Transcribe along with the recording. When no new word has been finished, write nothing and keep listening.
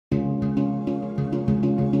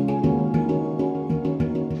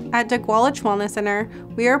At didgʷálič Wellness Center,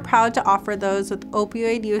 we are proud to offer those with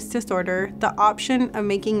opioid use disorder the option of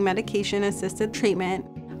making medication-assisted treatment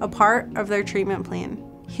a part of their treatment plan.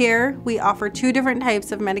 Here, we offer 2 different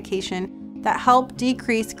types of medication that help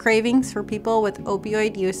decrease cravings for people with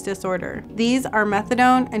opioid use disorder. These are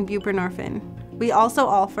methadone and buprenorphine. We also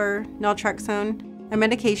offer naltrexone, a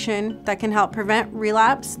medication that can help prevent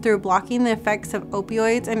relapse through blocking the effects of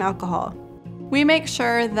opioids and alcohol. We make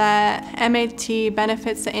sure that MAT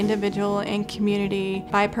benefits the individual and community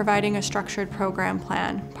by providing a structured program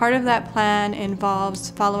plan. Part of that plan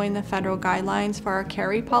involves following the federal guidelines for our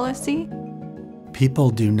carry policy.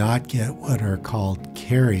 People do not get what are called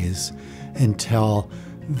carries until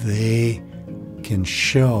they can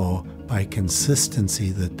show by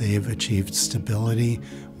consistency that they've achieved stability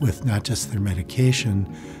with not just their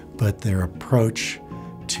medication, but their approach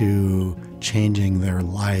to changing their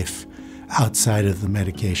life outside of the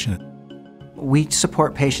medication. We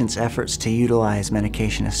support patients' efforts to utilize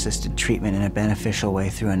medication-assisted treatment in a beneficial way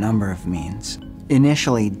through a number of means.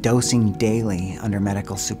 Initially, dosing daily under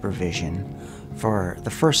medical supervision for the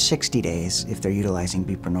first 60 days if they're utilizing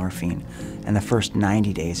buprenorphine, and the first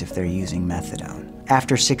 90 days if they're using methadone.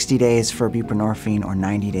 After 60 days for buprenorphine or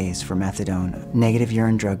 90 days for methadone, negative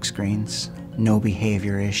urine drug screens, no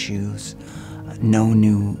behavior issues, no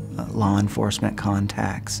new law enforcement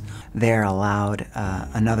contacts. They're allowed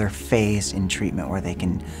another phase in treatment where they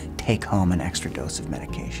can take home an extra dose of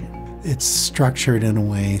medication. It's structured in a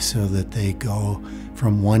way so that they go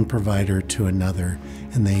from one provider to another,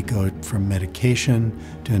 and they go from medication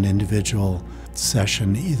to an individual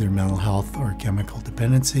session, either mental health or chemical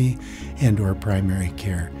dependency and/or primary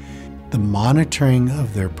care. The monitoring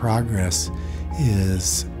of their progress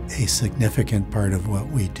is a significant part of what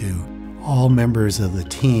we do. All members of the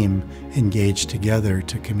team engage together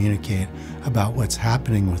to communicate about what's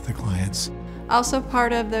happening with the clients. Also,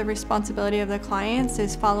 part of the responsibility of the clients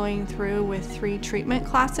is following through with 3 treatment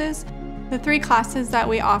classes. The 3 classes that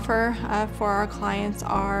we offer for our clients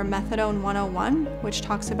are Methadone 101, which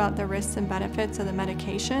talks about the risks and benefits of the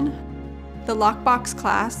medication. The Lockbox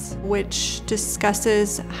class, which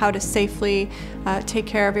discusses how to safely take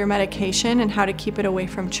care of your medication and how to keep it away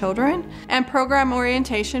from children. And Program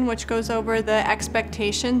Orientation, which goes over the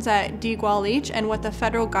expectations at didgʷálič and what the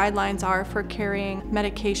federal guidelines are for carrying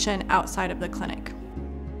medication outside of the clinic.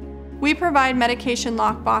 We provide medication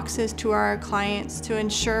lockboxes to our clients to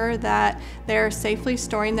ensure that they're safely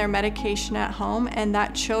storing their medication at home and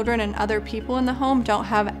that children and other people in the home don't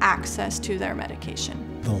have access to their medication.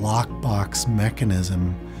 The lockbox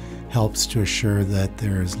mechanism helps to assure that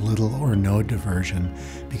there is little or no diversion,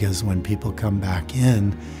 because when people come back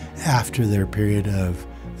in after their period of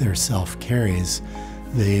their self-carries,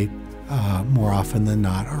 they more often than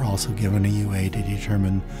not are also given a UA to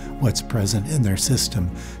determine what's present in their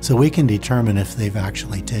system. So we can determine if they've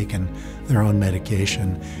actually taken their own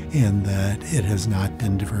medication and that it has not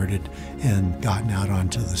been diverted and gotten out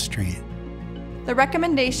onto the street. The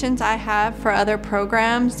recommendations I have for other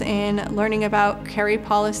programs in learning about carry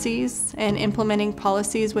policies and implementing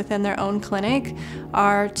policies within their own clinic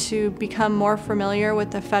are to become more familiar with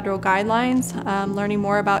the federal guidelines, learning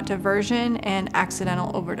more about diversion and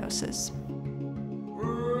accidental overdoses.